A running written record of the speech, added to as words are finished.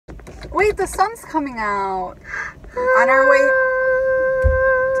Wait, the sun's coming out. On our way.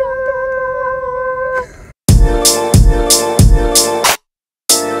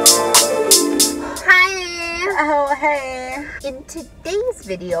 Oh, hey. In today's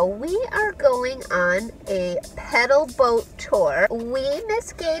video, we are going on a pedal boat tour. We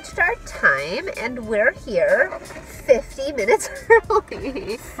misgauged our time and we're here 50 minutes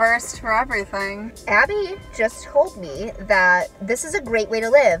early. First for everything. Abby just told me that this is a great way to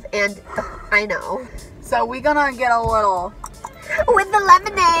live, and I know. So we're gonna get a little... With the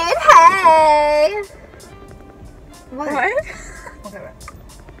lemonade, hey! What? Okay.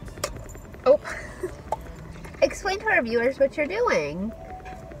 Oh. Explain to our viewers what you're doing.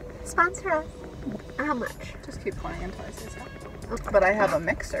 Sponsor us. How much? Just keep pouring until I say so. Okay. But I have a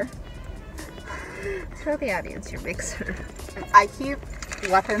mixer. Throw the audience your mixer. I keep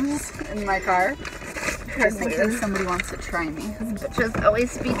weapons in my car. Just in case somebody wants to try me. Bitches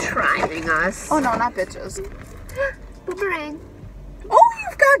always be trying us. Oh no, not bitches. Boomerang. Oh,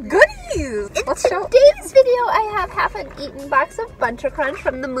 you've got goodies! In Let's show. today's video, I have half an eaten box of Buncher Crunch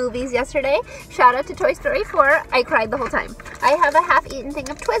from the movies yesterday. Shout out to Toy Story 4. I cried the whole time. I have a half-eaten thing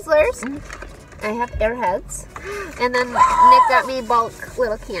of Twizzlers. I have Airheads. And then Nick got me bulk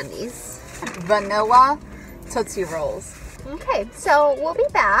little candies. Vanilla Tootsie Rolls. Okay, so we'll be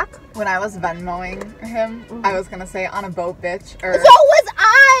back. When I was Venmoing him, I was gonna say on a boat, bitch. Or... So was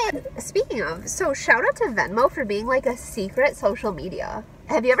I! Speaking of, so shout out to Venmo for being like a secret social media.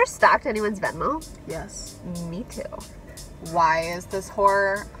 Have you ever stalked anyone's Venmo? Yes. Me too. Why is this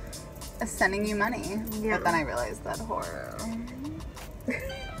whore sending you money? Yeah. But then I realized that whore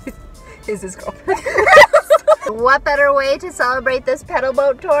is his girlfriend. What better way to celebrate this pedal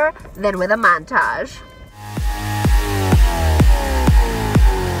boat tour than with a montage?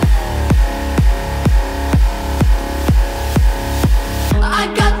 I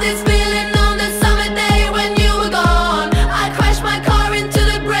got this feeling on the summer day when you were gone. I crashed my car into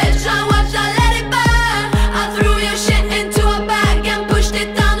the bridge. I watched, I let it burn. I threw your shit into a bag and pushed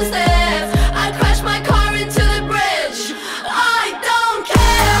it down the stairs. I crashed my car into the bridge. I don't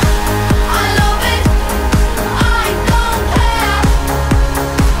care. I love it. I don't care.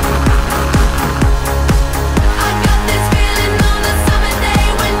 I got this feeling on the summer day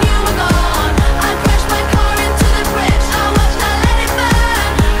when you were gone. I crashed my car into the bridge. I watched, I let it burn.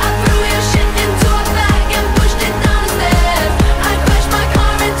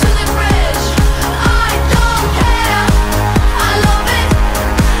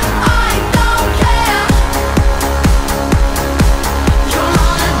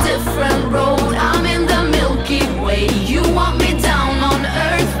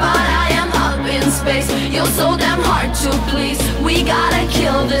 You're so damn hard to please. We gotta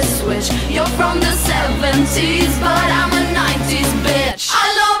kill this switch. You're from the 70s, but I'm